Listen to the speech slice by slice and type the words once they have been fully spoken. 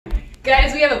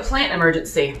Guys, we have a plant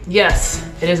emergency. Yes,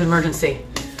 it is an emergency.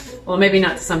 Well, maybe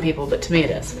not to some people, but to me it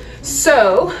is.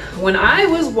 So, when I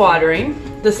was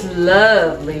watering this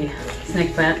lovely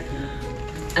snake plant,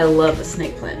 I love the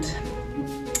snake plant,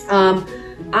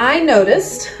 I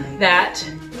noticed that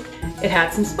it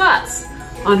had some spots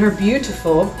on her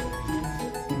beautiful,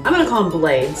 I'm gonna call them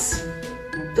blades.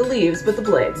 The leaves, but the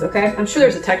blades, okay? I'm sure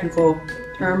there's a technical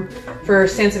term for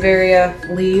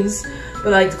Sansevieria leaves,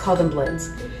 but I like to call them blades.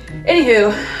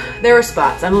 Anywho, there were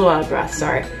spots. I'm a little out of breath,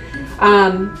 sorry.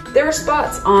 There were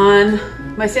spots on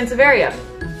my Sansevieria,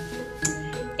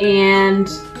 and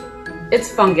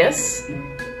it's fungus,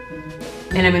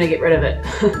 and I'm gonna get rid of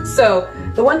it. So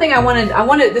the one thing I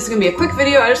wanted, this is gonna be a quick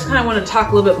video. I just kind of want to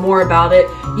talk a little bit more about it.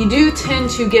 You do tend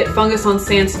to get fungus on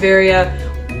Sansevieria.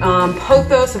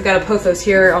 Pothos, I've got a pothos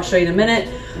here, I'll show you in a minute.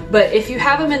 But if you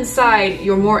have them inside,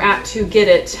 you're more apt to get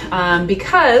it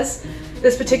because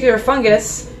this particular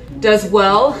fungus does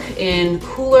well in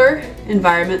cooler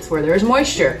environments where there is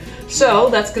moisture. So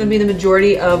that's going to be the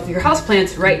majority of your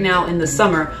houseplants right now in the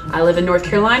summer. I live in North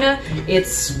Carolina.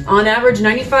 It's on average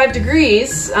 95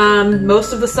 degrees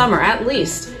most of the summer at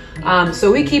least.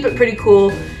 So we keep it pretty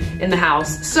cool in the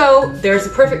house. So there's a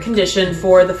perfect condition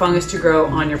for the fungus to grow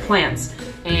on your plants.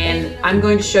 And I'm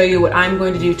going to show you what I'm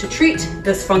going to do to treat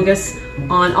this fungus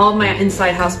on all of my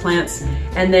inside houseplants.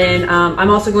 And then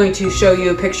I'm also going to show you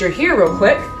a picture here real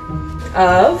quick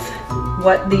of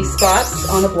what these spots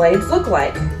on the blades look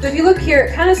like. So if you look here,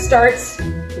 it kind of starts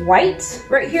white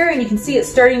right here, and you can see it's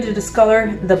starting to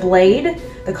discolor the blade,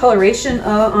 the coloration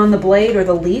on the blade or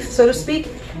the leaf, so to speak.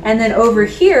 And then over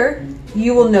here,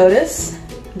 you will notice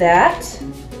that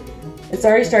it's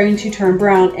already starting to turn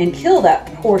brown and kill that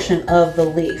portion of the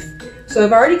leaf. So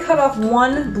I've already cut off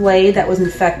one blade that was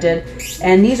infected,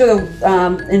 and these are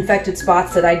the infected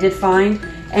spots that I did find.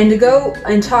 And to go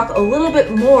and talk a little bit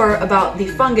more about the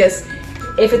fungus,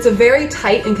 if it's a very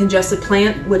tight and congested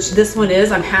plant, which this one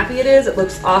is, I'm happy it is. It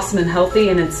looks awesome and healthy,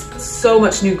 and it's so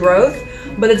much new growth,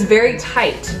 but it's very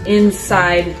tight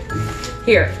inside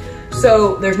here.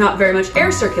 So there's not very much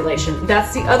air circulation.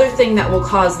 That's the other thing that will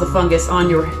cause the fungus on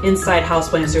your inside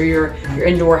houseplants, or your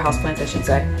indoor houseplants, I should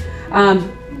say.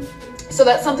 So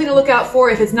that's something to look out for.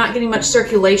 If it's not getting much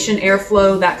circulation,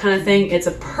 airflow, that kind of thing, it's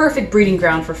a perfect breeding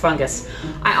ground for fungus.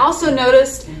 I also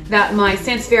noticed that my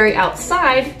Sansevieria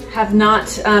outside have not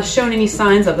shown any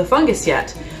signs of the fungus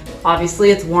yet.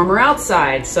 Obviously it's warmer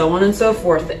outside, so on and so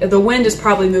forth. The wind is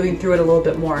probably moving through it a little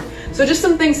bit more. So just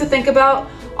some things to think about.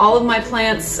 All of my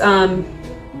plants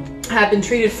have been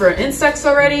treated for insects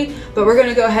already, but we're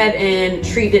gonna go ahead and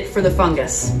treat it for the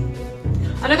fungus.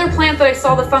 Another plant that I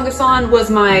saw the fungus on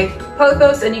was my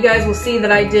Pothos, and you guys will see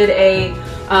that I did a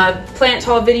plant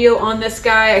haul video on this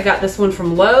guy. I got this one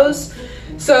from Lowe's.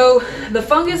 So the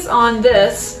fungus on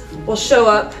this will show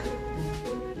up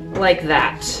like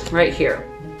that right here.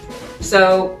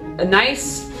 So a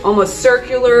nice, almost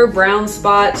circular brown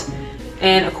spot.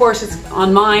 And of course, it's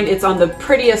on mine, it's on the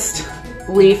prettiest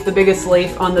leaf, the biggest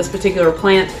leaf on this particular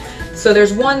plant. So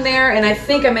there's one there, and I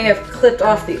think I may have clipped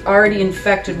off the already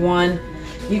infected one.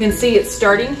 You can see it's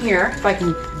starting here, if I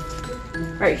can,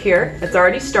 right here, it's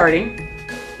already starting.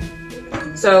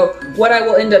 So what I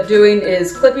will end up doing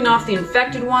is clipping off the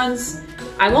infected ones.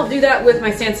 I won't do that with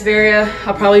my Sansevieria.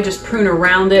 I'll probably just prune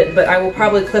around it, but I will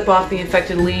probably clip off the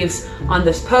infected leaves on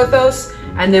this Pothos,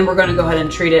 and then we're gonna go ahead and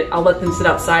treat it. I'll let them sit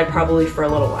outside probably for a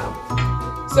little while.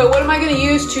 So what am I gonna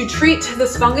use to treat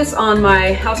this fungus on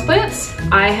my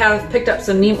houseplants? I have picked up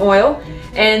some neem oil,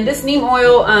 and this neem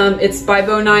oil, it's by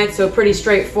Bonite, so pretty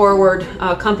straightforward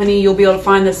company. You'll be able to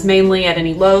find this mainly at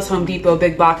any Lowe's, Home Depot,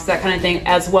 big box, that kind of thing,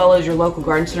 as well as your local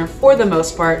garden center for the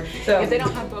most part. So if they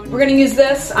don't have Bonite, we're gonna use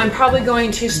this. I'm probably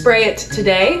going to spray it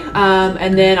today,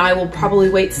 and then I will probably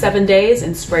wait 7 days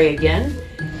and spray again.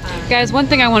 Guys, one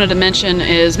thing I wanted to mention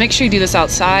is make sure you do this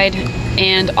outside,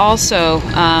 and also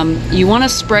you want to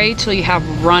spray till you have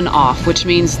runoff, which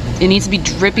means it needs to be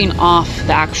dripping off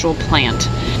the actual plant.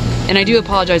 And I do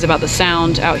apologize about the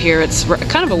sound out here. It's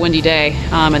kind of a windy day,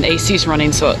 and the AC's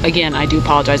running, so again, I do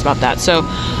apologize about that. So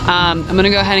I'm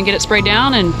gonna go ahead and get it sprayed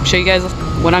down and show you guys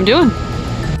what I'm doing.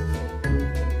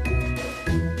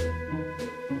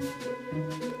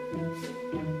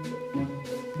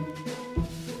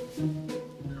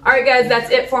 Alright guys,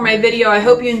 that's it for my video. I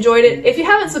hope you enjoyed it. If you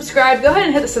haven't subscribed, go ahead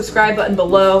and hit the subscribe button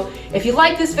below. If you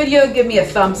like this video, give me a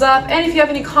thumbs up. And if you have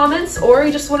any comments or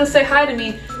you just want to say hi to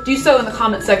me, do so in the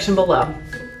comment section below.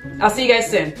 I'll see you guys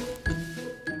soon.